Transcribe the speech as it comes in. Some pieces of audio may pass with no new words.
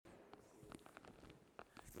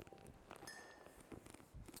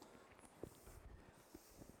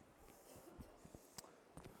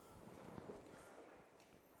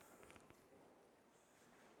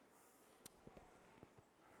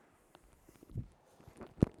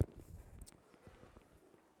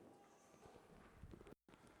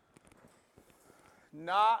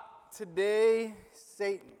Not today,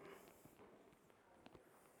 Satan.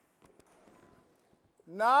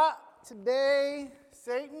 Not today,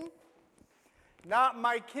 Satan. Not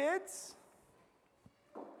my kids.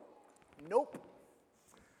 Nope.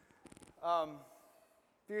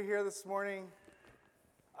 If you're here this morning,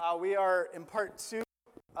 we are in part 2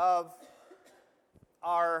 of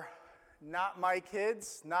our Not My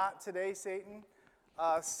Kids, Not Today, Satan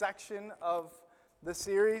section of the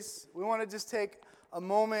series. We want to just take a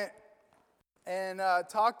moment and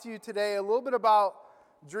talk to you today a little bit about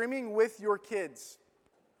dreaming with your kids.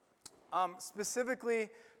 Specifically,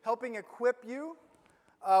 helping equip you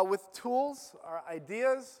with tools or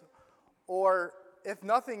ideas, or if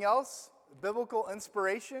nothing else, biblical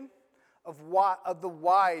inspiration of the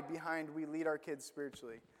why behind we lead our kids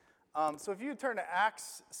spiritually. So if you turn to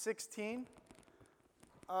Acts 16,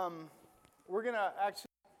 we're going to actually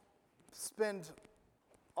spend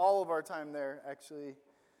all of our time there, actually.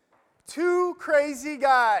 Two crazy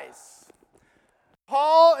guys,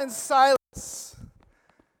 Paul and Silas.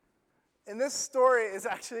 And this story is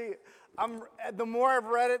actually, the more I've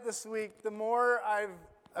read it this week, the more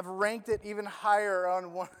I've ranked it even higher on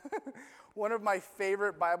one of my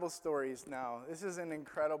favorite Bible stories now. This is an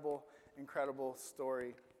incredible, incredible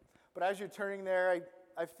story. But as you're turning there,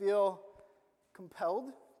 I feel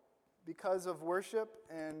compelled because of worship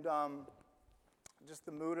and just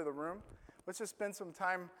the mood of the room. Let's just spend some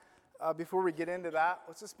time, before we get into that,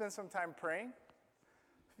 let's just spend some time praying.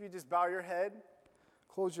 If you just bow your head,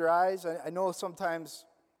 close your eyes. I know sometimes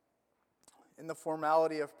in the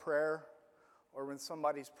formality of prayer, or when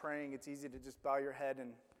somebody's praying, it's easy to just bow your head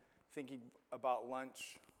and thinking about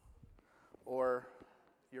lunch, or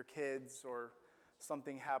your kids, or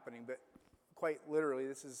something happening. But quite literally,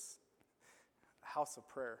 this is a house of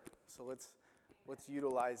prayer. So let's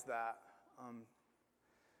utilize that.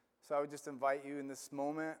 So I would just invite you in this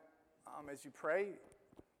moment, as you pray.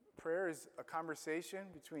 Prayer is a conversation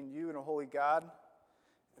between you and a holy God.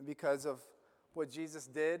 And because of what Jesus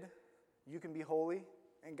did, you can be holy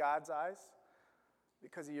in God's eyes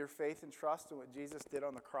because of your faith and trust in what Jesus did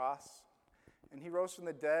on the cross. And he rose from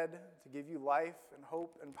the dead to give you life and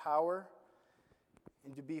hope and power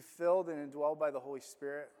and to be filled and indwelled by the Holy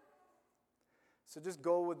Spirit. So just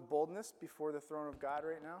go with boldness before the throne of God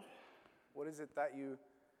right now. What is it that you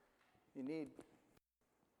need?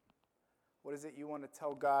 What is it you want to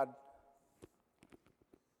tell God?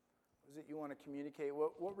 What is it you want to communicate?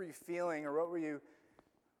 What were you feeling, or what were you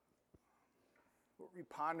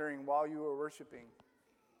pondering while you were worshiping?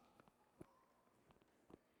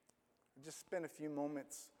 Just spend a few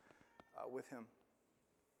moments with him.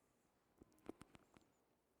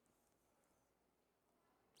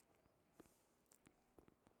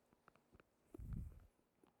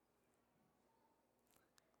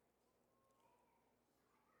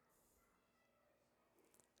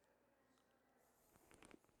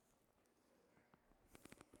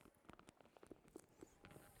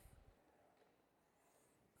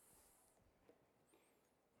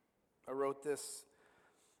 I wrote this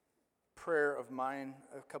prayer of mine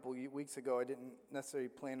a couple weeks ago. I didn't necessarily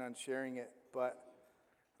plan on sharing it, but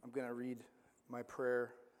I'm going to read my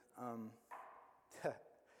prayer.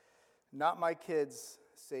 Not my kids,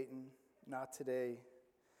 Satan, not today.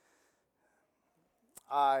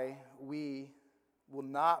 We will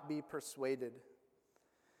not be persuaded.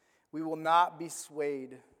 We will not be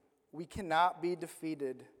swayed. We cannot be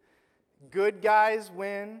defeated. Good guys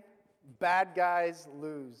win. Bad guys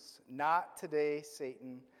lose. Not today,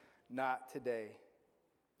 Satan. Not today.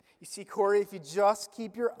 You see, Corey, if you just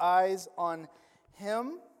keep your eyes on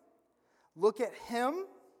him, look at him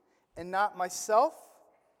and not myself.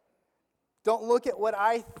 Don't look at what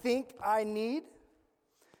I think I need.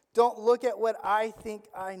 Don't look at what I think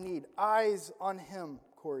I need. Eyes on him,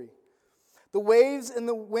 Corey. The waves and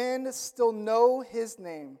the wind still know his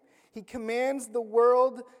name. He commands the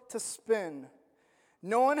world to spin.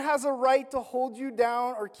 No one has a right to hold you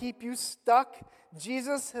down or keep you stuck.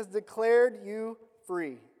 Jesus has declared you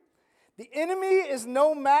free. The enemy is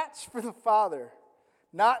no match for the Father.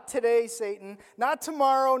 Not today, Satan. Not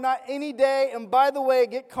tomorrow, not any day. And by the way,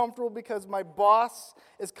 get comfortable because my boss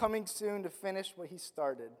is coming soon to finish what he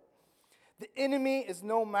started. The enemy is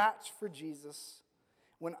no match for Jesus.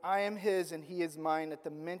 When I am his and he is mine, at the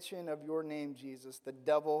mention of your name, Jesus, the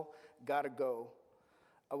devil gotta go.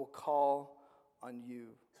 I will call on you.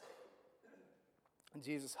 And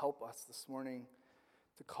Jesus, help us this morning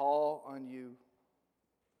to call on you.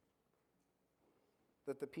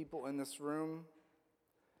 That the people in this room,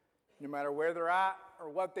 no matter where they're at, or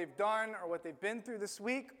what they've done, or what they've been through this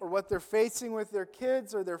week, or what they're facing with their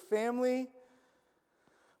kids or their family,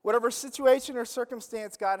 Whatever situation or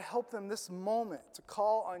circumstance, God, help them this moment to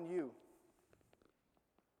call on you.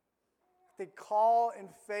 They call in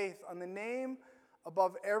faith on the name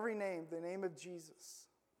above every name, the name of Jesus.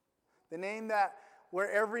 The name that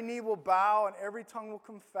where every knee will bow and every tongue will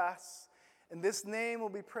confess. And this name will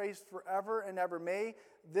be praised forever and ever. May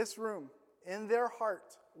this room, in their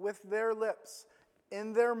heart, with their lips,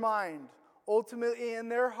 in their mind, ultimately in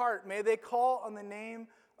their heart, may they call on the name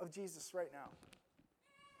of Jesus right now.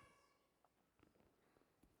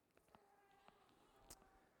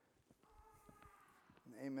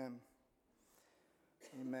 Amen.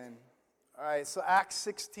 Amen. All right, so Acts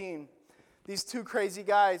 16. These two crazy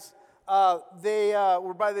guys, they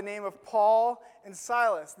were by the name of Paul and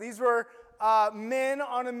Silas. These were men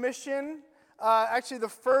on a mission, actually the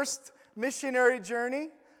first missionary journey.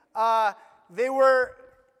 They were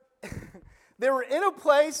in a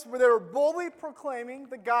place where they were boldly proclaiming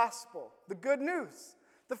the gospel, the good news.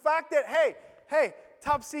 The fact that, hey,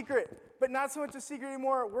 top secret, but not so much a secret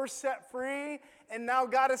anymore. We're set free, and now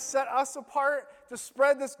God has set us apart to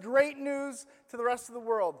spread this great news to the rest of the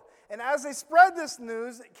world. And as they spread this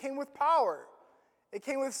news, it came with power. It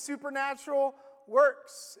came with supernatural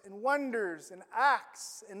works and wonders and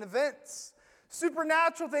acts and events.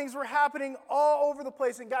 Supernatural things were happening all over the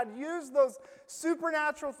place, and God used those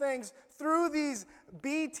supernatural things through these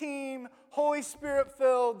B-team, Holy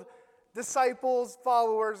Spirit-filled disciples,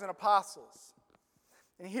 followers, and apostles.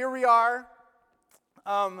 And here we are,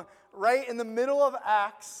 right in the middle of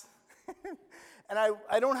Acts, and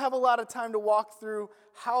I don't have a lot of time to walk through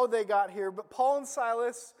how they got here, but Paul and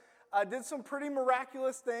Silas did some pretty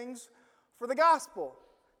miraculous things for the gospel,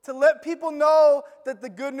 to let people know that the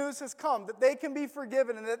good news has come, that they can be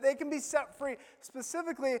forgiven, and that they can be set free.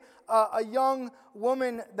 Specifically, a young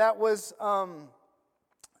woman that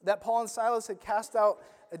Paul and Silas had cast out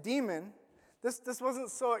a demon. This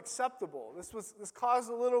wasn't so acceptable. This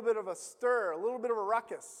caused a little bit of a stir, a little bit of a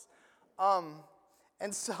ruckus.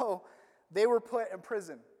 And so they were put in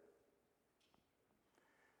prison.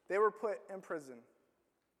 They were put in prison.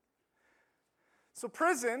 So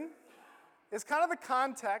prison is kind of the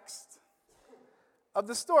context of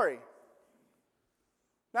the story.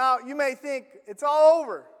 Now, you may think it's all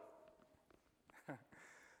over.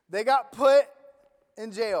 They got put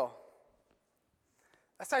in jail.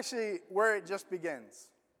 That's actually where it just begins.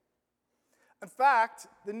 In fact,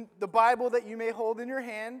 the Bible that you may hold in your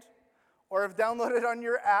hand or have downloaded on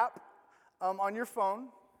your app, on your phone,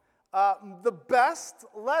 the best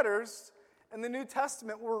letters in the New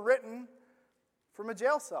Testament were written from a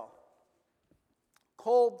jail cell.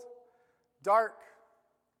 Cold, dark.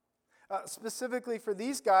 Specifically for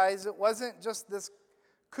these guys, it wasn't just this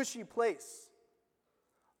cushy place.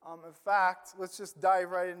 In fact, let's just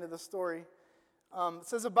dive right into the story. It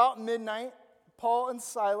says about midnight, Paul and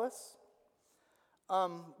Silas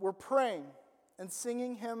were praying and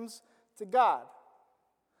singing hymns to God.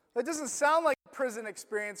 That doesn't sound like a prison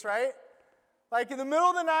experience, right? Like in the middle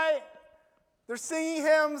of the night, they're singing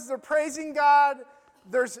hymns, they're praising God,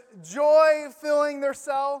 there's joy filling their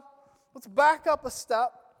cell. Let's back up a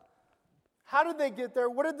step. How did they get there?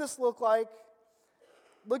 What did this look like?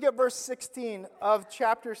 Look at verse 16 of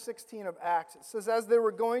chapter 16 of Acts. It says, as they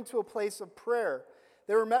were going to a place of prayer,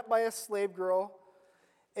 they were met by a slave girl,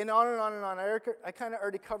 and on and on and on. I kind of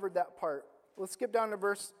already covered that part. Let's skip down to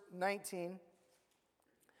verse 19.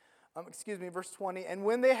 Verse 20. And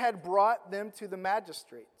when they had brought them to the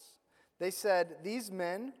magistrates, they said, these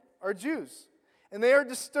men are Jews, and they are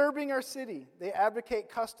disturbing our city. They advocate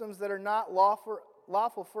customs that are not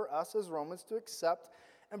lawful for us as Romans to accept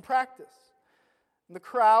and practice. And the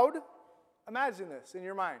crowd, imagine this in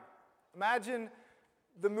your mind. Imagine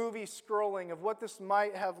the movie scrolling of what this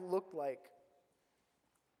might have looked like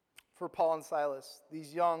for Paul and Silas,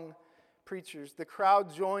 these young preachers. The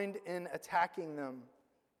crowd joined in attacking them.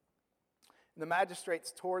 And the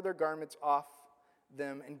magistrates tore their garments off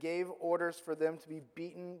them and gave orders for them to be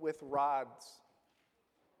beaten with rods.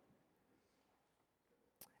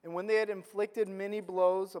 And when they had inflicted many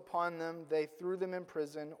blows upon them, they threw them in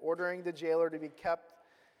prison, ordering the jailer to be kept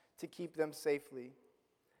to keep them safely.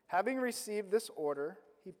 Having received this order,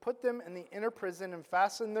 he put them in the inner prison and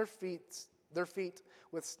fastened their feet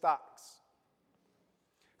with stocks.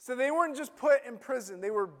 So they weren't just put in prison, they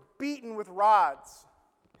were beaten with rods,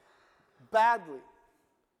 badly,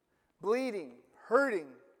 bleeding, hurting,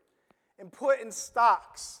 and put in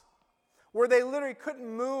stocks, where they literally couldn't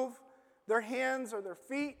move their hands or their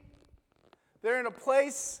feet. They're in a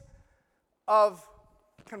place of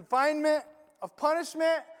confinement, of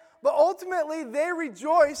punishment, but ultimately they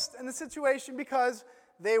rejoiced in the situation because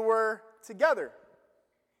they were together.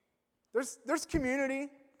 There's community.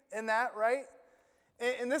 in that, right?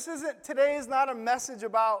 And today is not a message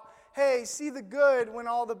about, hey, see the good when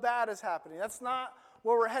all the bad is happening. That's not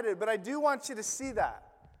where we're headed. But I do want you to see that.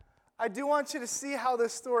 I do want you to see how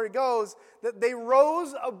this story goes, that they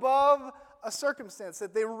rose above a circumstance,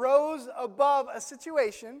 that they rose above a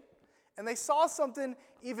situation, and they saw something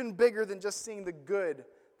even bigger than just seeing the good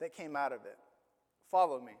that came out of it.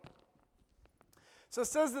 Follow me. So it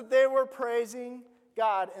says that they were praising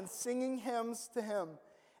God and singing hymns to him.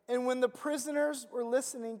 And when the prisoners were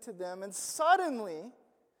listening to them, and suddenly,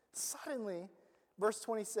 verse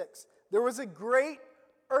 26, there was a great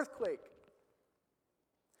earthquake,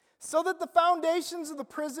 so that the foundations of the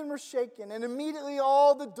prison were shaken, and immediately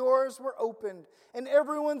all the doors were opened, and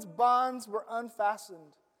everyone's bonds were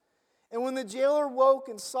unfastened. And when the jailer woke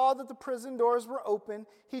and saw that the prison doors were open,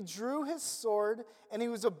 he drew his sword, and he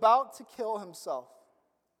was about to kill himself,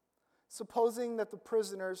 supposing that the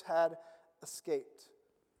prisoners had escaped.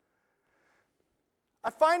 I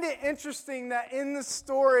find it interesting that in the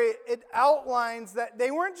story, it outlines that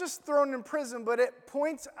they weren't just thrown in prison, but it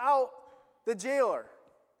points out the jailer.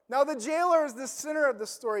 Now, the jailer is the center of the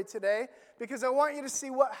story today, because I want you to see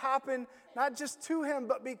what happened, not just to him,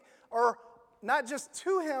 but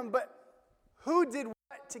who did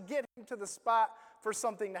what to get him to the spot for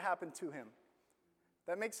something to happen to him.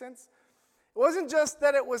 That makes sense? It wasn't just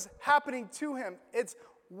that it was happening to him, it's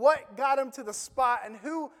what got him to the spot and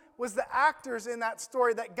who was the actors in that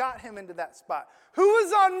story that got him into that spot. Who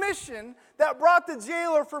was on mission that brought the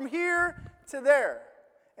jailer from here to there?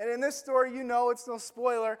 And in this story, you know, it's no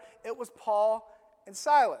spoiler, it was Paul and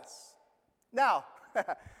Silas. Now,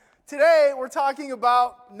 today we're talking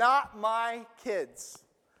about Not My Kids.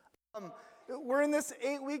 We're in this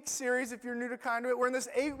 8-week series, if you're new to Conduit, we're in this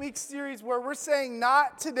 8-week series where we're saying,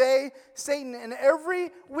 not today, Satan. And every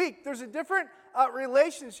week there's a different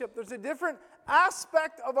relationship, there's a different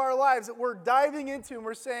aspect of our lives that we're diving into, and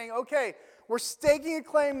we're saying, okay, we're staking a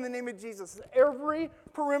claim in the name of Jesus. Every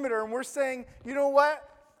perimeter, and we're saying, you know what?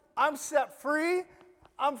 I'm set free.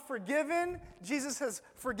 I'm forgiven. Jesus has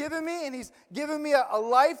forgiven me, and he's given me a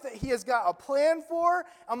life that he has got a plan for.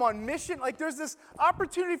 I'm on mission. Like, there's this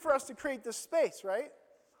opportunity for us to create this space, right?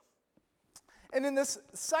 And in this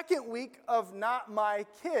second week of Not My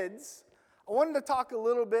Kids, I wanted to talk a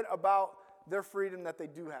little bit about their freedom that they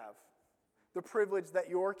do have, the privilege that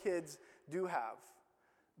your kids do have,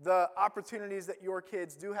 the opportunities that your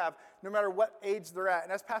kids do have, no matter what age they're at.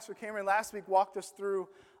 And as Pastor Cameron last week walked us through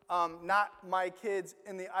Not My Kids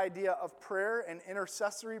and the idea of prayer and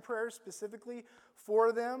intercessory prayer specifically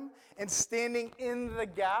for them and standing in the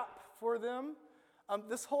gap for them.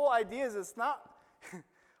 This whole idea is it's not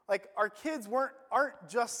like our kids aren't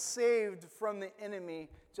just saved from the enemy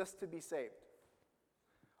just to be saved.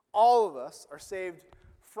 All of us are saved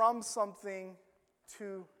from something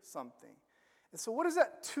to something. And so what does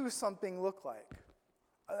that to something look like?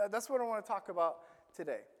 That's what I want to talk about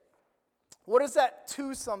today. What does that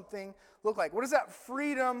to something look like? What does that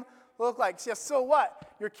freedom look like? So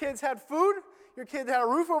what? Your kids had food? Your kid had a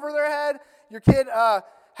roof over their head? Your kid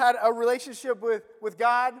had a relationship with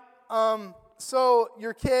God? So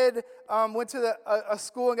your kid went to a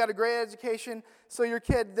school and got a great education? So your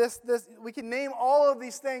kid, we can name all of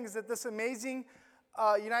these things that this amazing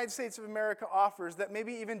United States of America offers, that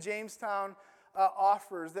maybe even Jamestown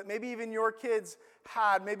offers, that maybe even your kids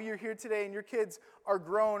had. Maybe you're here today and your kids are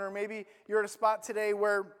grown, or maybe you're at a spot today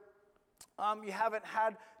where you haven't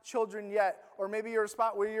had children yet, or maybe you're at a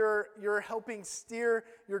spot where you're helping steer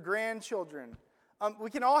your grandchildren. We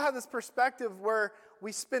can all have this perspective where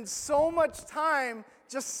we spend so much time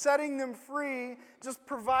just setting them free, just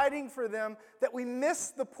providing for them, that we miss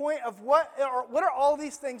the point of what are all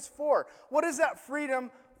these things for? What is that freedom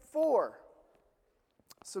for?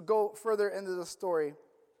 So go further into the story.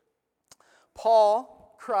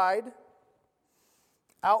 Paul cried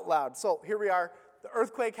out loud. So here we are. The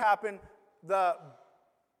earthquake happened. The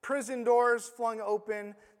prison doors flung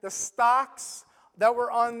open. The stocks that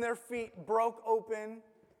were on their feet broke open.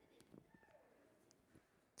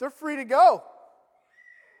 They're free to go.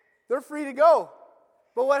 They're free to go.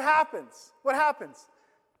 But what happens? What happens?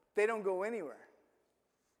 They don't go anywhere.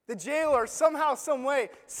 The jailer somehow, some way,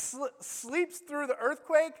 sleeps through the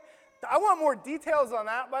earthquake. I want more details on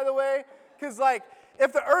that, by the way, because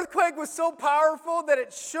if the earthquake was so powerful that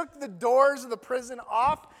it shook the doors of the prison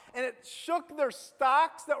off, and it shook their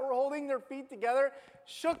stocks that were holding their feet together,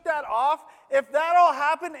 shook that off, if that all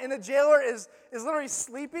happened and the jailer is literally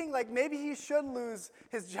sleeping, maybe he should lose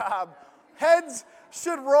his job. Heads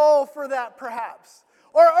should roll for that, perhaps.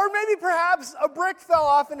 Or maybe perhaps a brick fell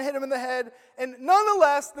off and hit him in the head, and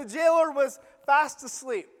nonetheless, the jailer was fast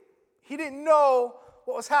asleep. He didn't know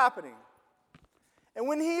what was happening. And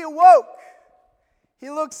when he awoke, he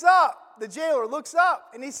looks up, the jailer looks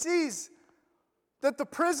up, and he sees that the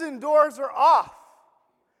prison doors are off.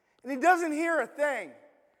 And he doesn't hear a thing.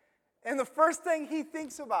 And the first thing he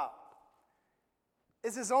thinks about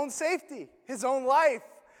is his own safety, his own life.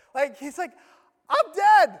 Like, he's like, I'm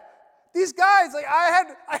dead. These guys, like, I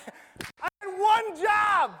had one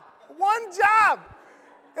job.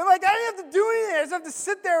 And like, I didn't have to do anything. I just have to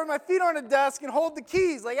sit there with my feet on a desk and hold the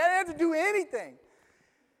keys. Like, I didn't have to do anything.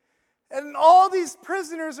 And all these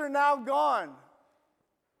prisoners are now gone.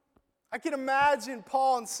 I can imagine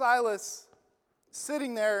Paul and Silas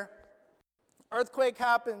sitting there. Earthquake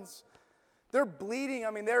happens. They're bleeding.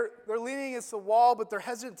 I mean, they're leaning against the wall, but they're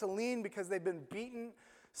hesitant to lean because they've been beaten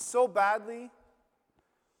so badly.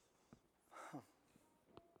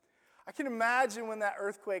 I can imagine when that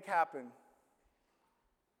earthquake happened.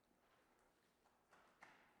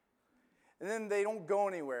 And then they don't go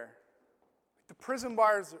anywhere. The prison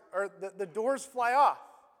bars, or the doors fly off.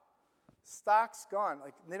 Stock's gone.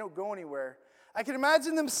 Like, they don't go anywhere. I can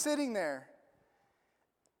imagine them sitting there.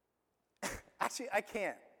 Actually, I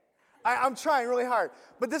can't. I'm trying really hard.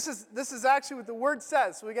 But this is actually what the word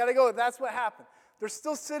says, so we got to go with that's what happened. They're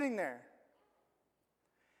still sitting there.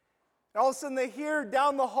 And all of a sudden they hear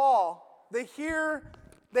down the hall, they hear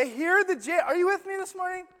the jailer. Are you with me this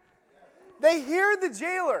morning? They hear the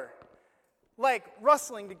jailer, like,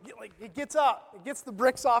 rustling. He gets up. He gets the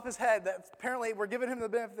bricks off his head. That apparently, we're giving him the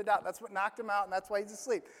benefit of the doubt. That's what knocked him out, and that's why he's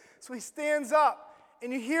asleep. So he stands up,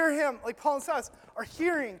 and you hear him, like Paul and Silas are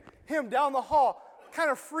hearing him down the hall,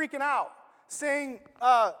 kind of freaking out, saying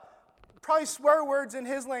probably swear words in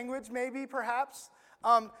his language, maybe, perhaps.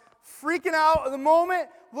 Freaking out at the moment,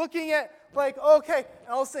 looking at, like, okay.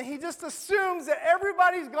 And all of a sudden, he just assumes that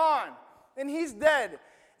everybody's gone, and he's dead.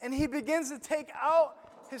 And he begins to take out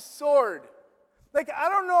his sword. Like, I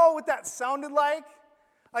don't know what that sounded like.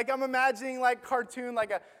 Like, I'm imagining, like, cartoon,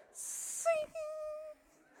 like a sing,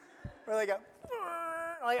 or like a,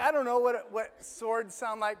 like, I don't know what swords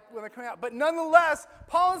sound like when they're coming out. But nonetheless,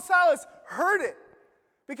 Paul and Silas heard it.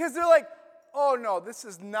 Because they're like, oh no, this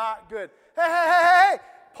is not good. Hey.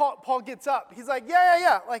 Paul gets up. He's like,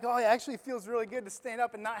 yeah. Like, oh, it actually feels really good to stand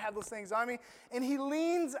up and not have those things on me. And he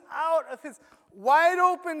leans out of his wide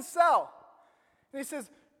open cell. And he says,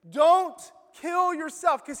 don't kill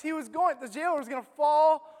yourself. Because the jailer was going to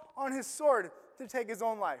fall on his sword to take his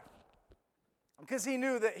own life. Because he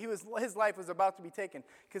knew that his life was about to be taken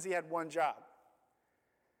because he had one job.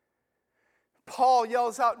 Paul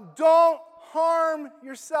yells out, don't harm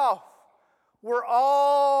yourself. We're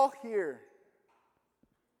all here.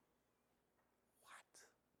 What?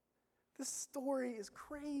 This story is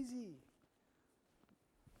crazy.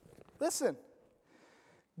 Listen.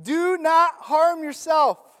 Do not harm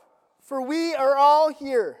yourself, for we are all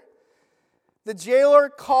here. The jailer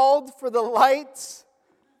called for the lights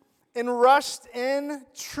and rushed in,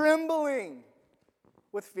 trembling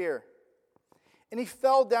with fear. And he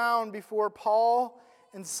fell down before Paul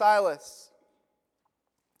and Silas.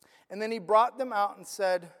 And then he brought them out and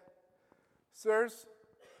said, Sirs,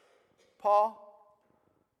 Paul,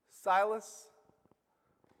 Silas,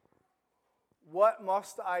 what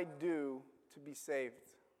must I do to be saved?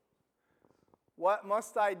 What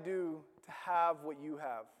must I do to have what you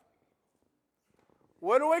have?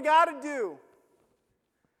 What do I got to do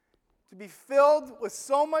to be filled with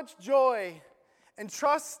so much joy and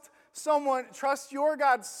trust your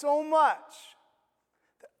God so much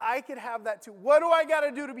that I could have that too? What do I got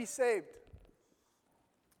to do to be saved?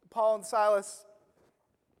 Paul and Silas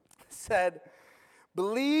said,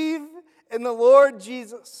 believe in the Lord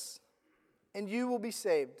Jesus, and you will be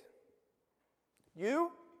saved.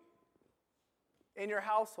 You and your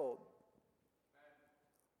household.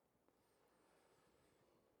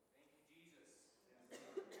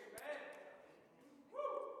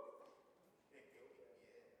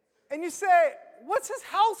 And you say, what's his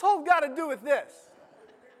household got to do with this?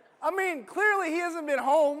 I mean, clearly he hasn't been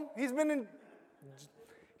home. He's been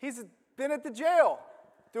at the jail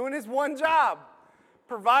doing his one job,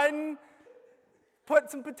 put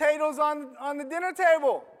some potatoes on the dinner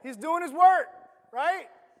table. He's doing his work, right?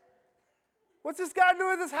 What's this got to do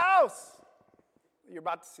with his house? You're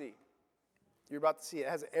about to see. You're about to see. It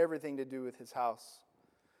has everything to do with his house.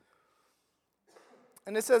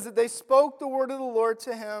 And it says that they spoke the word of the Lord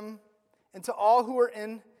to him and to all who were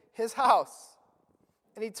in his house.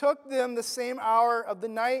 And he took them the same hour of the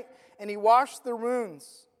night, and he washed their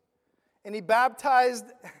wounds. And he baptized.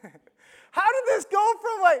 How did this go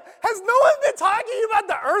from, like, has no one been talking about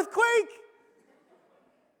the earthquake?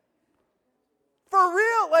 For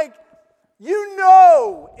real, like, You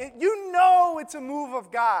know it's a move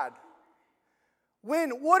of God. When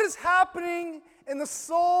what is happening in the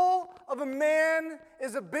soul of a man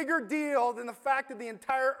is a bigger deal than the fact that the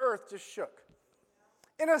entire earth just shook.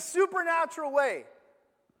 In a supernatural way.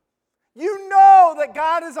 You know that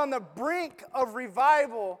God is on the brink of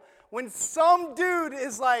revival when some dude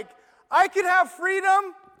is like, I can have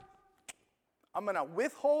freedom. I'm going to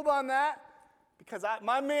withhold on that because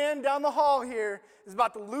my man down the hall here is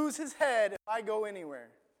about to lose his head if I go anywhere.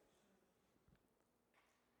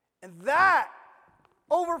 And that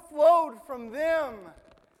overflowed from them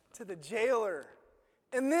to the jailer.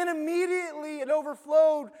 And then immediately it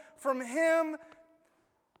overflowed from him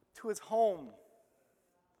to his home.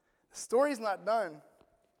 The story's not done.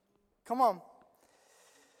 Come on.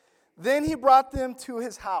 Then he brought them to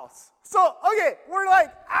his house. So, okay, we're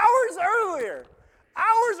like hours earlier,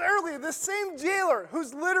 this same jailer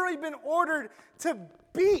who's literally been ordered to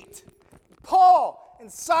beat Paul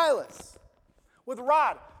and Silas with a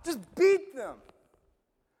rod, just beat them.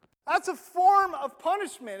 That's a form of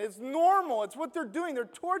punishment. It's normal. It's what they're doing. They're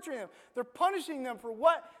torturing them. They're punishing them for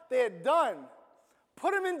what they had done.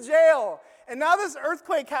 Put them in jail. And now this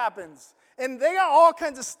earthquake happens. And they got all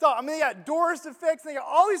kinds of stuff. I mean, they got doors to fix. They got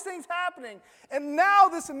all these things happening. And now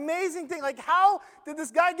this amazing thing, like how did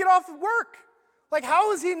this guy get off of work? Like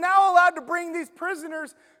how is he now allowed to bring these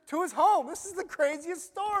prisoners to his home? This is the craziest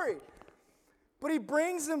story. But he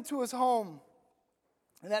brings them to his home.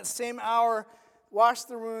 In that same hour, washed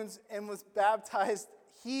the wounds, and was baptized,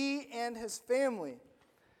 he and his family.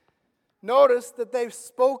 Notice that they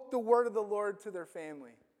spoke the word of the Lord to their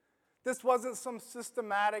family. This wasn't some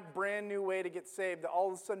systematic, brand new way to get saved, that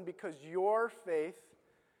all of a sudden, because your faith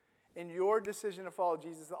and your decision to follow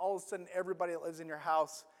Jesus, that all of a sudden everybody that lives in your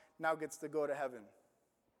house now gets to go to heaven.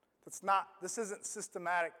 This isn't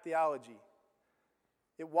systematic theology.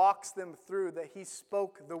 It walks them through that he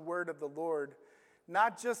spoke the word of the Lord.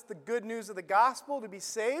 Not just the good news of the gospel to be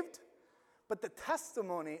saved, but the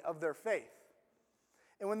testimony of their faith.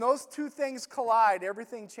 And when those two things collide,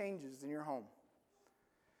 everything changes in your home.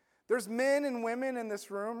 There's men and women in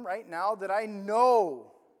this room right now that I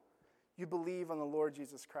know you believe on the Lord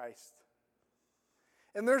Jesus Christ.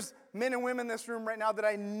 And there's men and women in this room right now that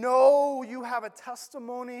I know you have a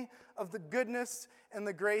testimony of the goodness and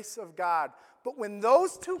the grace of God. But when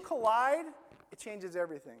those two collide, it changes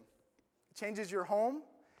everything. It changes your home.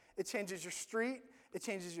 It changes your street. It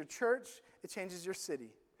changes your church. It changes your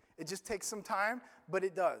city. It just takes some time, but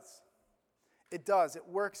it does. It does. It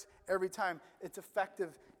works every time. It's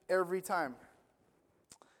effective every time.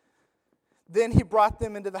 Then he brought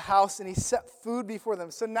them into the house and he set food before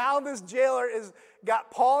them. So now this jailer is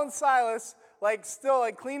got Paul and Silas still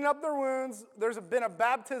cleaning up their wounds. There's been a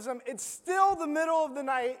baptism. It's still the middle of the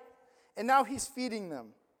night, and now he's feeding them.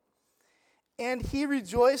 And he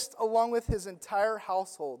rejoiced along with his entire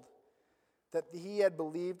household that he had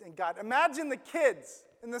believed in God. Imagine the kids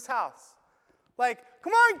in this house.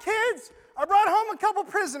 Come on, kids. I brought home a couple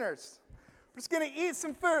prisoners. We're just going to eat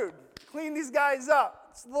some food, clean these guys up.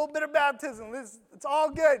 It's a little bit of baptism. It's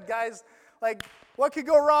all good, guys. What could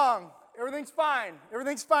go wrong? Everything's fine.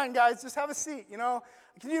 Everything's fine, guys. Just have a seat,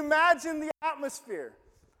 Can you imagine the atmosphere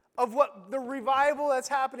of what the revival that's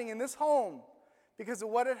happening in this home because of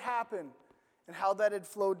what had happened and how that had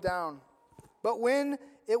flowed down? But when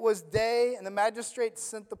it was day and the magistrates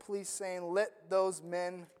sent the police saying, let those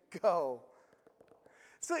men go.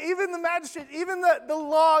 So even the magistrate, even the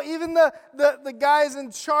law, even the guys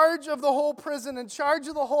in charge of the whole prison, in charge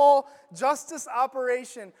of the whole justice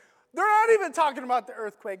operation, they're not even talking about the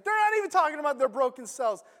earthquake. They're not even talking about their broken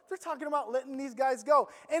cells. They're talking about letting these guys go.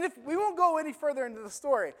 And if we won't go any further into the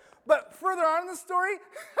story, but further on in the story,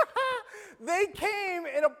 they came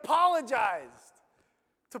and apologized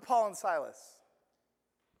to Paul and Silas.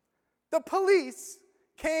 The police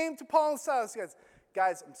came to Paul and Silas and said,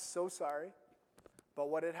 guys, I'm so sorry. But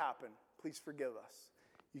what had happened, please forgive us.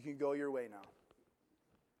 You can go your way now.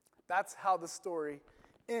 That's how the story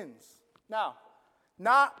ends. Now,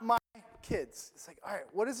 not my kids. It's all right,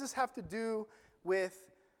 what does this have to do with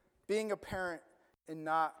being a parent and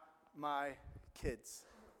not my kids?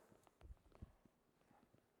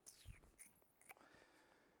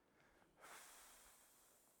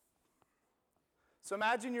 So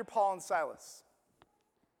imagine you're Paul and Silas.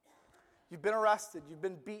 You've been arrested. You've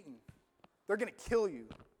been beaten. They're going to kill you,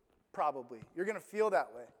 probably. You're going to feel that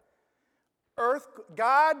way.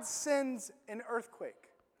 God sends an earthquake.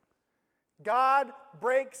 God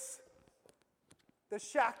breaks the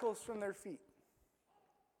shackles from their feet.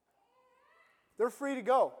 They're free to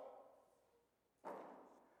go.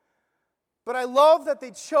 But I love that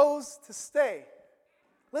they chose to stay.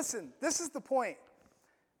 Listen, this is the point.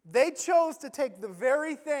 They chose to take the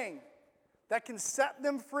very thing that can set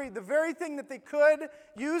them free, the very thing that they could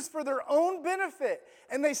use for their own benefit,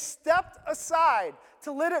 and they stepped aside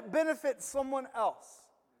to let it benefit someone else.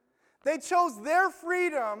 They chose their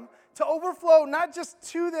freedom to overflow not just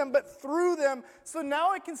to them, but through them, so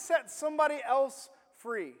now it can set somebody else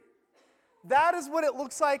free. That is what it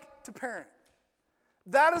looks like to parent.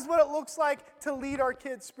 That is what it looks like to lead our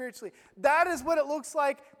kids spiritually. That is what it looks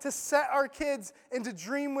like to set our kids and to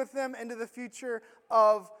dream with them into the future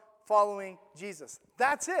of following Jesus.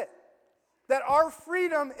 That's it. That our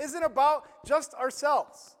freedom isn't about just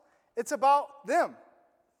ourselves. It's about them.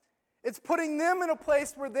 It's putting them in a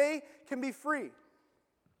place where they can be free.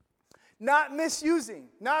 Not misusing,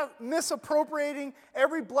 not misappropriating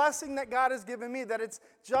every blessing that God has given me, that it's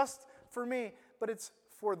just for me, but it's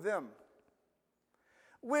for them.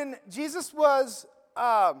 When Jesus was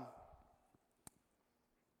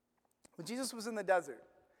in the desert,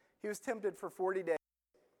 he was tempted for 40 days.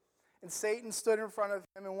 And Satan stood in front of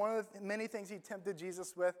him, and one of the many things he tempted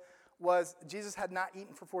Jesus with was Jesus had not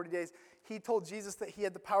eaten for 40 days. He told Jesus that he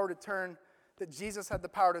had the power to turn, that Jesus had the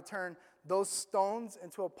power to turn those stones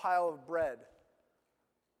into a pile of bread.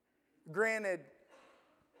 Granted,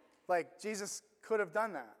 Jesus could have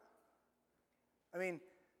done that.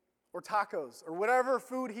 Or tacos, or whatever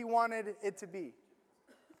food he wanted it to be.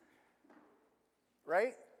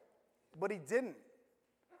 Right? But he didn't.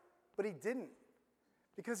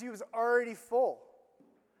 Because he was already full.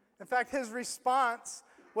 In fact, his response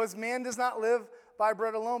was, man does not live by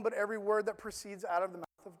bread alone, but every word that proceeds out of the mouth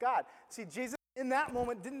of God. See, Jesus in that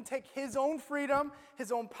moment didn't take his own freedom,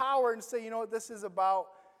 his own power, and say, you know what, this is about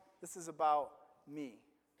me.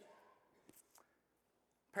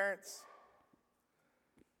 Parents,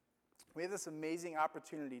 we have this amazing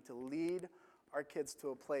opportunity to lead our kids to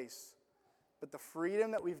a place, but the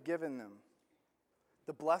freedom that we've given them,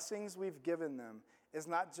 the blessings we've given them, is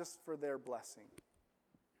not just for their blessing.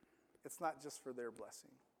 It's not just for their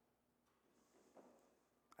blessing.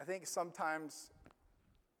 I think sometimes,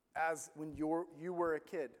 as when you were a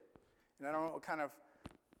kid, and I don't know what kind of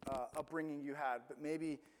upbringing you had, but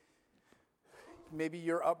maybe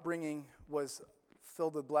your upbringing was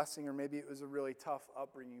filled with blessing, or maybe it was a really tough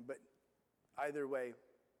upbringing, but either way,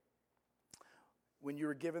 when you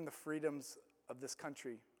were given the freedoms of this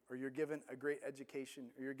country, or you're given a great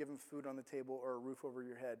education, or you're given food on the table, or a roof over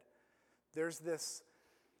your head, there's this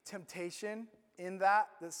temptation in that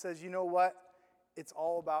says, you know what? It's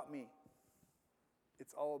all about me.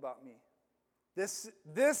 It's all about me. This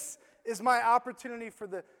is my opportunity for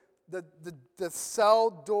the cell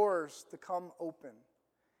doors to come open.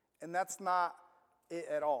 And that's not it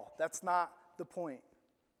at all. That's not the point.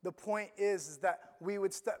 The point is that we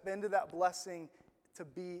would step into that blessing to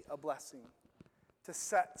be a blessing, to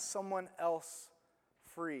set someone else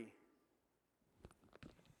free.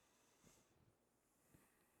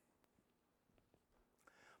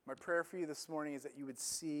 My prayer for you this morning is that you would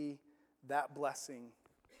see that blessing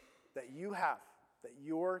that you have, that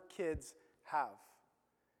your kids have,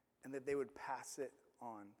 and that they would pass it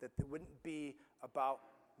on, that it wouldn't be about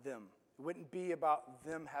them. It wouldn't be about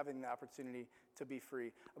them having the opportunity to be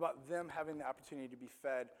free, about them having the opportunity to be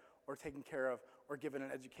fed or taken care of or given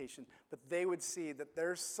an education, but they would see that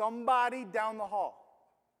there's somebody down the hall.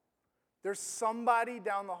 There's somebody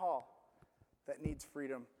down the hall that needs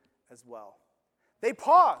freedom as well. They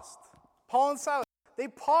paused. Paul and Silas, they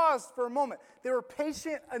paused for a moment. They were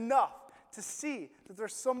patient enough to see that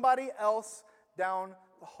there's somebody else down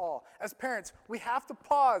the hall. As parents, we have to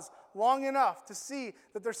pause long enough to see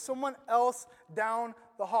that there's someone else down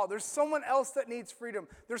the hall. There's someone else that needs freedom.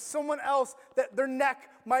 There's someone else that their neck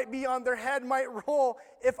might be on, their head might roll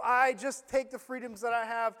if I just take the freedoms that I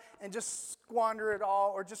have and just squander it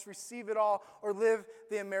all, or just receive it all, or live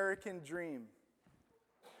the American dream.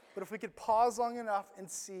 But if we could pause long enough and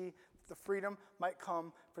see that the freedom might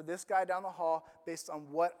come for this guy down the hall based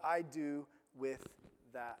on what I do with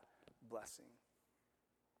that blessing.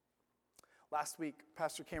 Last week,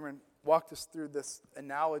 Pastor Cameron walked us through this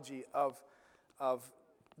analogy of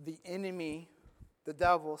the enemy, the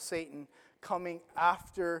devil, Satan, coming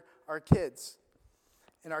after our kids.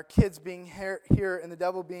 And our kids being here and the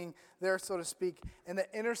devil being there, so to speak. And the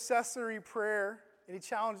intercessory prayer, and he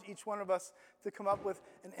challenged each one of us to come up with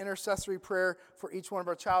an intercessory prayer for each one of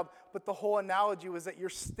our child. But the whole analogy was that you're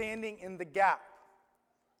standing in the gap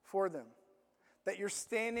for them. That you're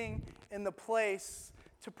standing in the place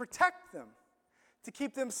to protect them, to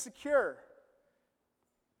keep them secure.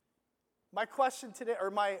 My question today,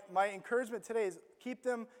 or my encouragement today is keep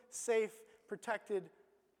them safe, protected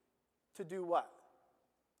to do what?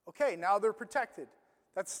 Okay, now they're protected.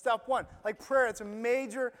 That's step one. Like prayer, it's a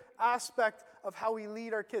major aspect of how we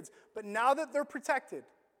lead our kids. But now that they're protected,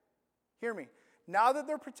 hear me, now that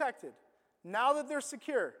they're protected, now that they're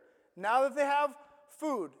secure, now that they have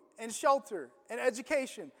food and shelter and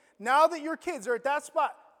education, now that your kids are at that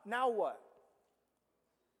spot, now what?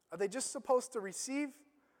 Are they just supposed to receive,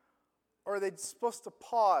 or are they supposed to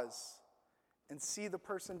pause and see the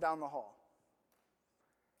person down the hall?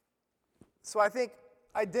 So I think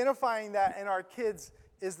identifying that in our kids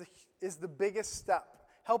is the biggest step,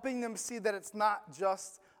 helping them see that it's not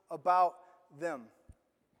just about them.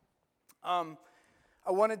 I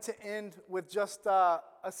wanted to end with just a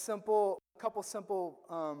couple simple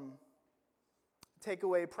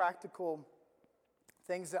takeaway, practical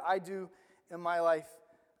things that I do in my life,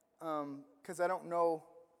 because I don't know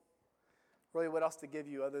really what else to give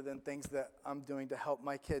you other than things that I'm doing to help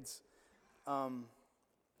my kids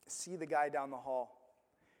see the guy down the hall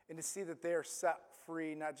and to see that they are set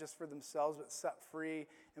free, not just for themselves, but set free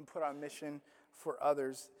and put on mission for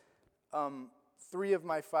others. 3 of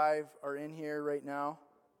my 5 are in here right now.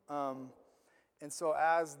 And so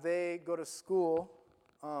as they go to school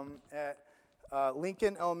at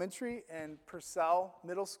Lincoln Elementary and Purcell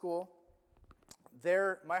Middle School,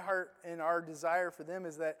 my heart and our desire for them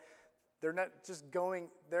is that they're not just going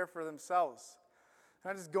there for themselves.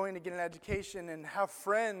 They're not just going to get an education and have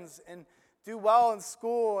friends and do well in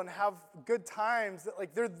school and have good times.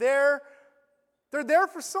 Like they're there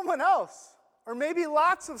for someone else, or maybe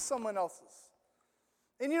lots of someone else's.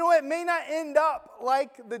 And you know what? It may not end up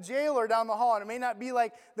like the jailer down the hall, and it may not be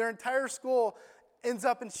like their entire school ends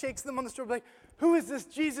up and shakes them on the shoulder like, who is this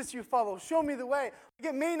Jesus you follow? Show me the way.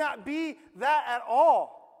 Like, it may not be that at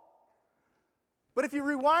all. But if you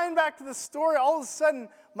rewind back to the story, all of a sudden,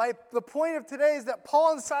 the point of today is that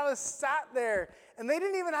Paul and Silas sat there, and they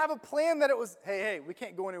didn't even have a plan that it was, hey, we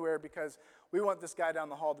can't go anywhere because we want this guy down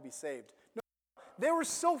the hall to be saved. No, they were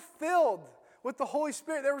so filled with the Holy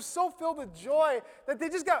Spirit. They were so filled with joy that they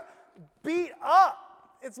just got beat up.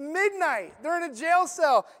 It's midnight. They're in a jail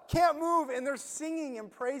cell, can't move, and they're singing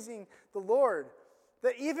and praising the Lord.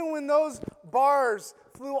 That even when those bars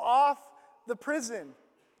flew off the prison,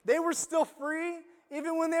 they were still free,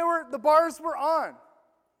 even when the bars were on.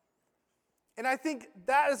 And I think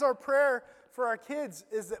that is our prayer for our kids,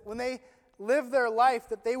 is that when they live their life,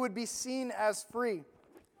 that they would be seen as free.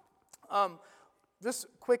 Just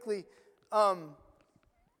quickly, I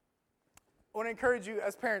want to encourage you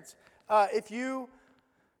as parents, if you're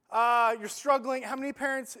struggling, how many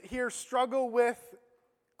parents here struggle with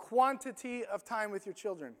quantity of time with your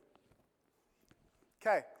children?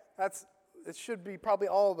 Okay, it should be probably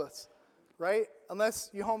all of us, right? Unless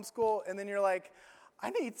you homeschool and then you're like, I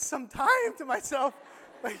need some time to myself.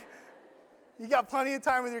 Like, you got plenty of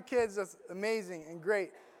time with your kids. That's amazing and great.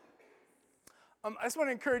 I just want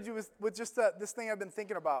to encourage you with just this thing I've been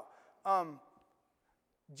thinking about.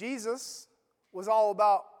 Jesus was all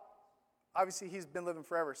about, obviously he's been living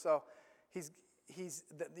forever, so you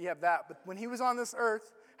have that. But when he was on this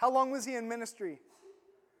earth, how long was he in ministry?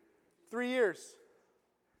 3 years.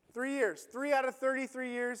 3 years. 3 out of 33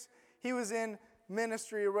 years he was in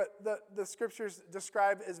ministry, or what the scriptures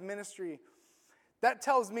describe as ministry. That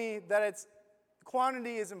tells me that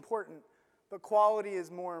quantity is important, but quality is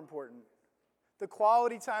more important. The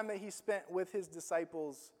quality time that he spent with his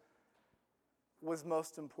disciples was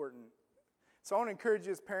most important. So I want to encourage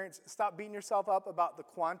you as parents, stop beating yourself up about the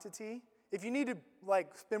quantity. If you need to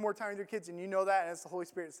spend more time with your kids and you know that, and it's the Holy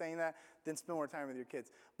Spirit saying that, then spend more time with your kids.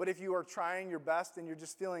 But if you are trying your best and you're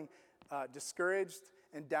just feeling discouraged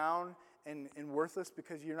and down and worthless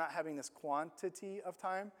because you're not having this quantity of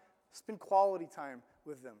time, spend quality time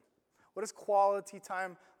with them. What does quality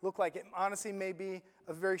time look like? It honestly may be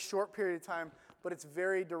a very short period of time, but it's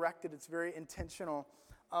very directed. It's very intentional.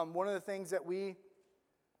 One of the things that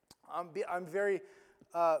I'm very,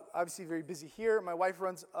 obviously very busy here. My wife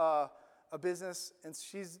runs a business, and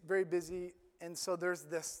she's very busy. And so there's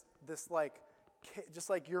this just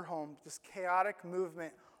like your home, this chaotic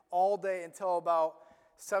movement all day until about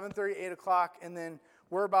 7:30, 8 o'clock, and then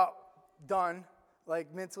we're about done,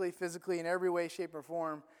 like mentally, physically, in every way, shape, or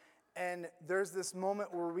form. And there's this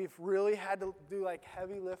moment where we've really had to do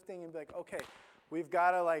heavy lifting and be like, okay, we've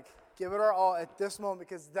got to give it our all at this moment,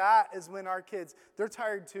 because that is when our kids, they're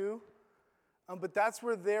tired too, but that's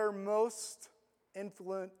where they're most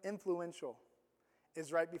influential,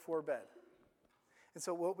 is right before bed. And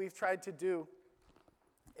so what we've tried to do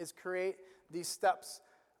is create these steps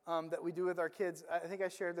that we do with our kids. I think I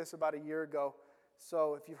shared this about a year ago,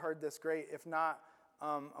 so if you've heard this, great. If not,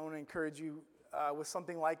 I want to encourage you with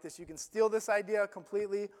something like this. You can steal this idea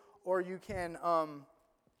completely, or you can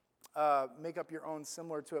make up your own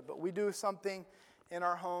similar to it. But we do something in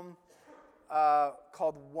our home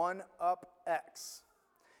called One Up X.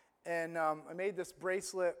 And I made this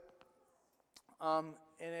bracelet, and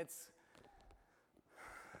it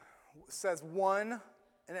says one,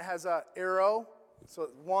 and it has an arrow. So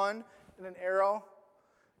it's one and an arrow.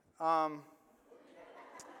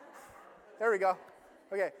 There we go.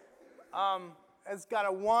 Okay. It's got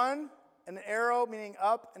a one, and an arrow, meaning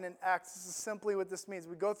up, and an X. This is simply what this means.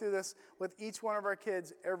 We go through this with each one of our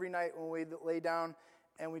kids every night when we lay down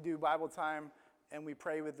and we do Bible time and we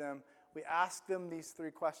pray with them. We ask them these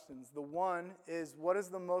three questions. The one is, what is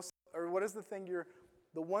the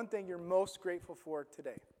one thing you're most grateful for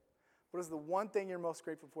today? What is the one thing you're most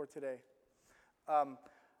grateful for today?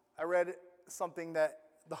 I read something that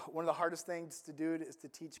one of the hardest things to do is to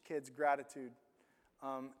teach kids gratitude.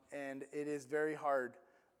 And it is very hard,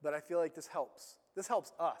 but I feel like this helps. This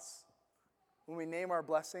helps us. When we name our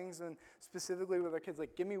blessings, and specifically with our kids,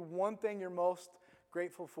 like, give me one thing you're most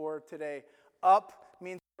grateful for today. Up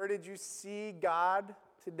means, where did you see God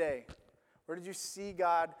today? Where did you see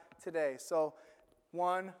God today? So,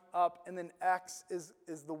 one, up, and then X is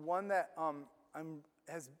the one that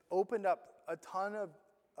has opened up a ton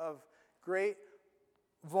of great,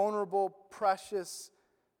 vulnerable, precious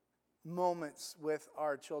moments with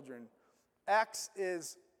our children. X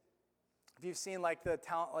is, if you've seen like the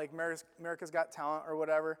talent, like America's Got Talent or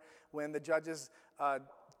whatever, when the judges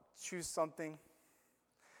choose something.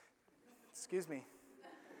 Excuse me.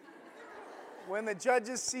 When the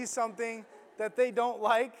judges see something that they don't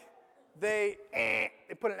like, they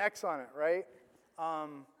put an X on it, right?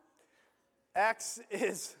 X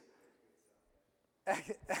is,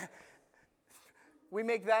 we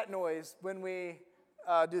make that noise when we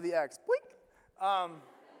do the X. Boink.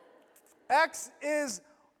 X is,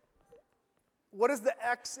 what is the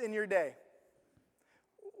X in your day?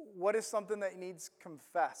 What is something that needs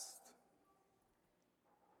confessed?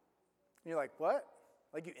 And you're like, what?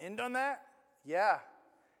 Like, you end on that? Yeah.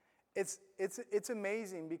 It's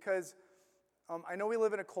amazing because I know we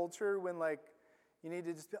live in a culture when, like, you need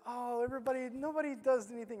to just be, nobody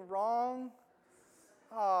does anything wrong.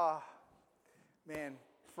 Man,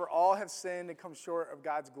 for all have sinned and come short of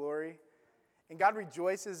God's glory. And God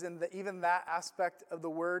rejoices in even that aspect of the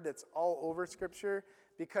word that's all over Scripture.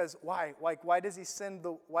 Because why? Like, why does he send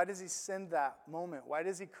that moment? Why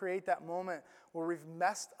does he create that moment where we've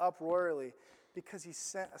messed up royally? Because he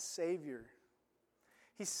sent a Savior.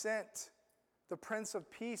 He sent the Prince of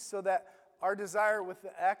Peace, so that our desire with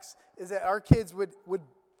the X is that our kids would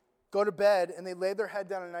go to bed and they lay their head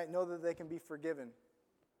down at night, know that they can be forgiven.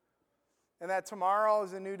 And that tomorrow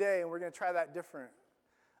is a new day, and we're going to try that different.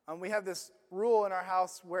 We have this rule in our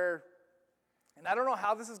house where, and I don't know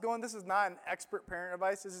how this is going. This is not an expert parent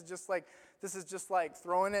advice. This is just like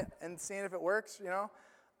throwing it and seeing if it works, you know.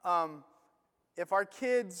 If our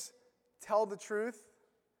kids tell the truth,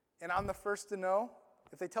 and I'm the first to know,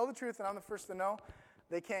 if they tell the truth and I'm the first to know,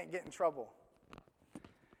 they can't get in trouble.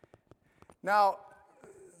 Now,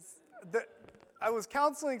 I was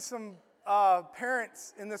counseling some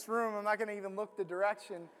parents in this room. I'm not going to even look the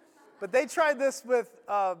direction. But they tried this with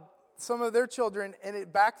some of their children, and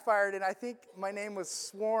it backfired, and I think my name was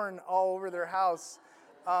sworn all over their house.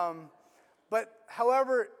 But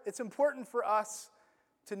however, it's important for us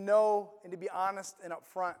to know and to be honest and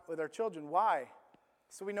upfront with our children. Why?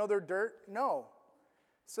 So we know they're dirt? No.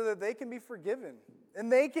 So that they can be forgiven.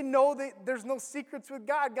 And they can know that there's no secrets with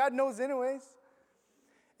God. God knows anyways.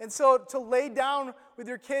 And so to lay down with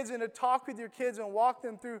your kids and to talk with your kids and walk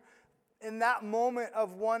them through in that moment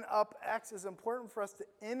of one up X is important for us to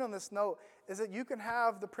end on this note, is that you can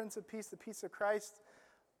have the Prince of Peace, the peace of Christ,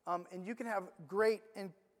 and you can have great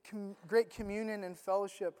communion and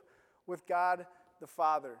fellowship with God the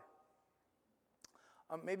Father.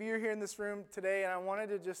 Maybe you're here in this room today, and I wanted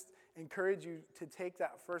to just encourage you to take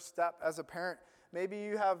that first step as a parent. Maybe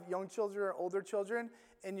you have young children or older children,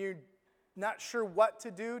 and you're not sure what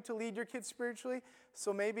to do to lead your kids spiritually.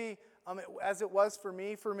 So maybe, as it was for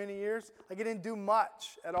me for many years, I didn't do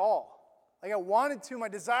much at all. Like, I wanted to, my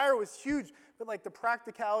desire was huge, but like the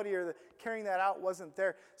practicality or the carrying that out wasn't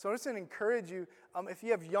there. So I'm just going to encourage you, if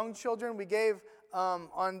you have young children, we gave,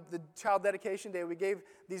 on the child dedication day, we gave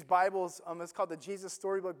these Bibles. It's called the Jesus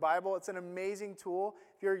Storybook Bible. It's an amazing tool.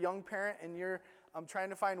 If you're a young parent and you're trying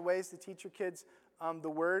to find ways to teach your kids the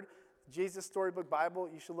Word, Jesus Storybook Bible,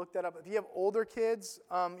 you should look that up. If you have older kids,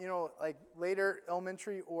 like later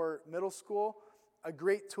elementary or middle school, a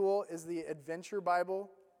great tool is the Adventure Bible,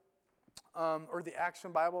 or the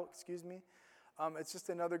Action Bible, excuse me. It's just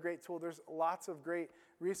another great tool. There's lots of great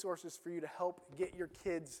resources for you to help get your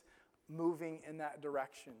kids moving in that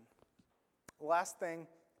direction. The last thing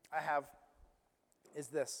I have is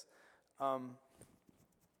this. A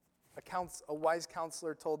wise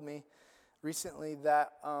counselor told me recently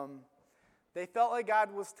that they felt like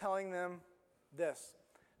God was telling them this,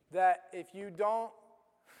 that if you don't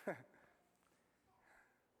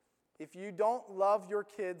love your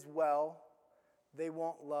kids well, they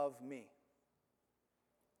won't love me.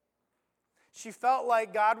 She felt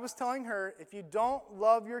like God was telling her, if you don't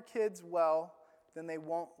love your kids well, then they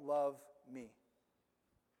won't love me.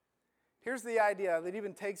 Here's the idea that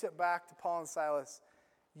even takes it back to Paul and Silas.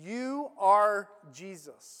 You are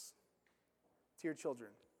Jesus to your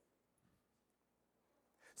children.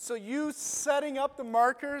 So you setting up the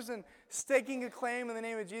markers and staking a claim in the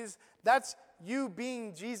name of Jesus, that's you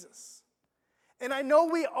being Jesus. And I know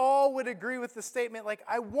we all would agree with the statement, like,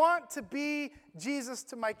 I want to be Jesus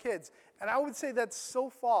to my kids. And I would say that's so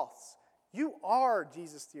false. You are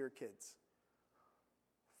Jesus to your kids.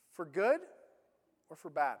 For good or for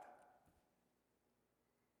bad.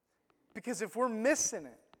 Because if we're missing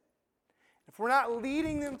it, if we're not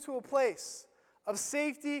leading them to a place of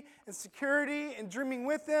safety and security and dreaming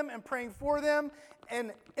with them and praying for them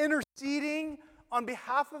and interceding on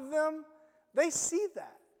behalf of them, they see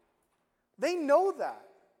that. They know that.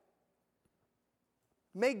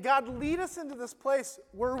 May God lead us into this place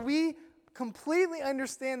where we completely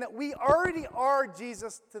understand that we already are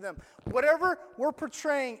Jesus to them. Whatever we're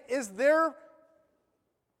portraying is their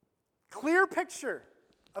clear picture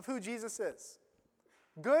of who Jesus is.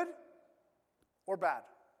 Good or bad.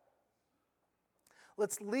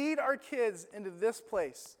 Let's lead our kids into this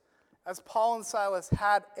place as Paul and Silas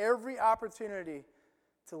had every opportunity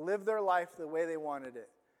to live their life the way they wanted it.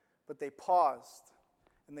 But they paused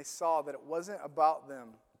and they saw that it wasn't about them.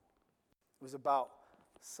 It was about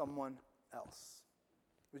someone else.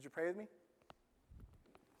 Would you pray with me?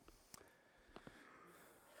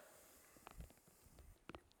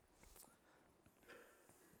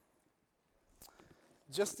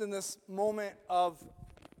 Just in this moment of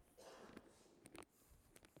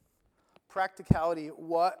practicality,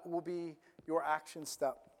 what will be your action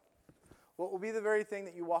step? What will be the very thing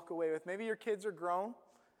that you walk away with? Maybe your kids are grown.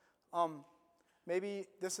 Maybe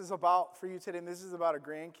this is about, for you today, this is about a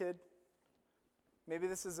grandkid. Maybe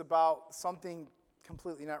this is about something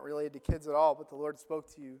completely not related to kids at all, but the Lord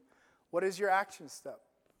spoke to you. What is your action step?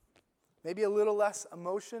 Maybe a little less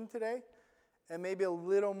emotion today, and maybe a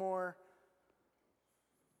little more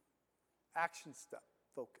action step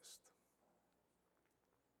focused.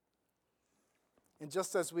 And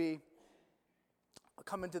just as we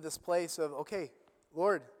come into this place of, okay,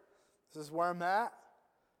 Lord, this is where I'm at.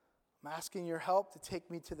 I'm asking your help to take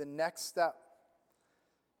me to the next step.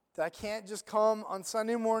 That I can't just come on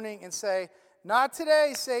Sunday morning and say, not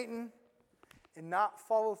today, Satan, and not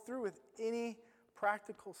follow through with any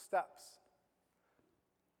practical steps.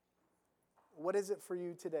 What is it for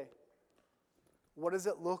you today? What does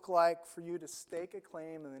it look like for you to stake a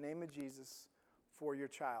claim in the name of Jesus for your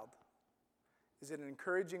child? Is it an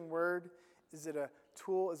encouraging word? Is it a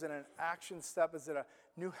tool? Is it an action step? Is it a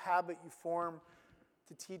new habit you form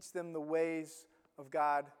to teach them the ways of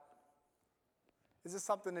God? Is this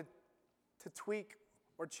something to tweak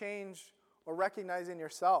or change or recognize in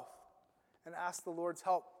yourself and ask the Lord's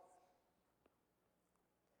help?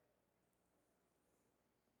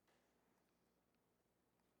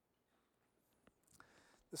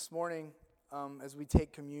 This morning, as we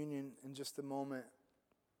take communion in just a moment,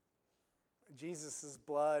 Jesus'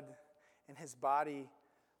 blood and his body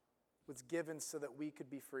was given so that we could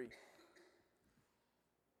be free.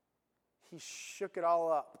 He shook it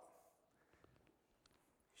all up.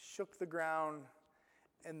 Shook the ground,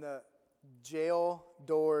 and the jail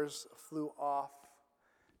doors flew off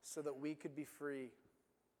so that we could be free.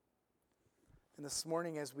 And this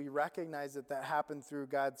morning, as we recognize that happened through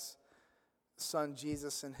God's Son,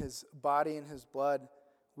 Jesus, and his body and his blood,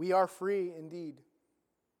 we are free indeed.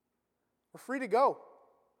 We're free to go.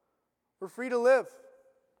 We're free to live.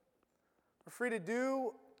 We're free to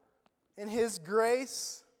do in his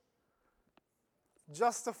grace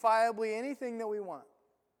justifiably anything that we want.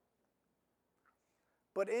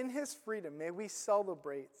 But in his freedom, may we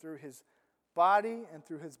celebrate through his body and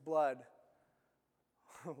through his blood.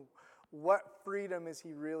 What freedom is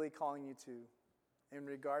he really calling you to in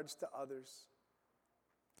regards to others?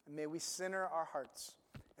 And may we center our hearts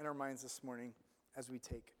and our minds this morning as we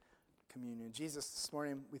take communion. Jesus, this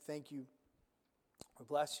morning we thank you. We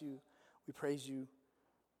bless you. We praise you.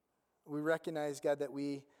 We recognize, God, that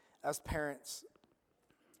we as parents,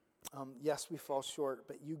 yes, we fall short,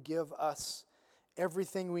 but you give us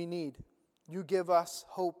everything we need. You give us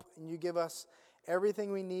hope, and you give us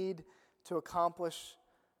everything we need to accomplish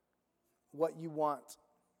what you want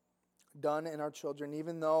done in our children,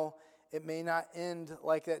 even though it may not end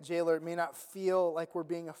like that jailer. It may not feel like we're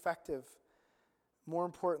being effective. More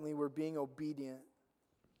importantly, we're being obedient.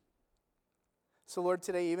 So Lord,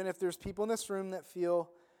 today, even if there's people in this room that feel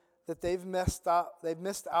that they've messed up, they've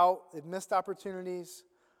missed opportunities,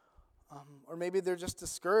 or maybe they're just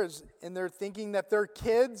discouraged and they're thinking that their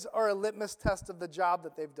kids are a litmus test of the job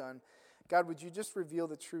that they've done. God, would you just reveal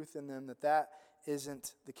the truth in them that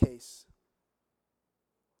isn't the case?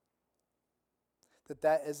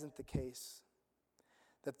 That isn't the case.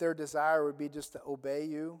 That their desire would be just to obey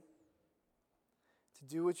you, to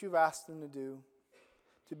do what you've asked them to do,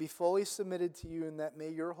 to be fully submitted to you, and that may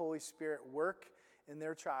your Holy Spirit work in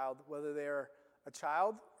their child, whether they are a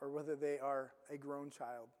child or whether they are a grown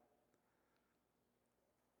child.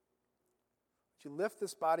 Would you lift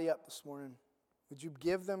this body up this morning? Would you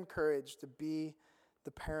give them courage to be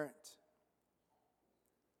the parent,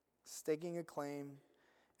 staking a claim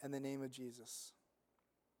in the name of Jesus?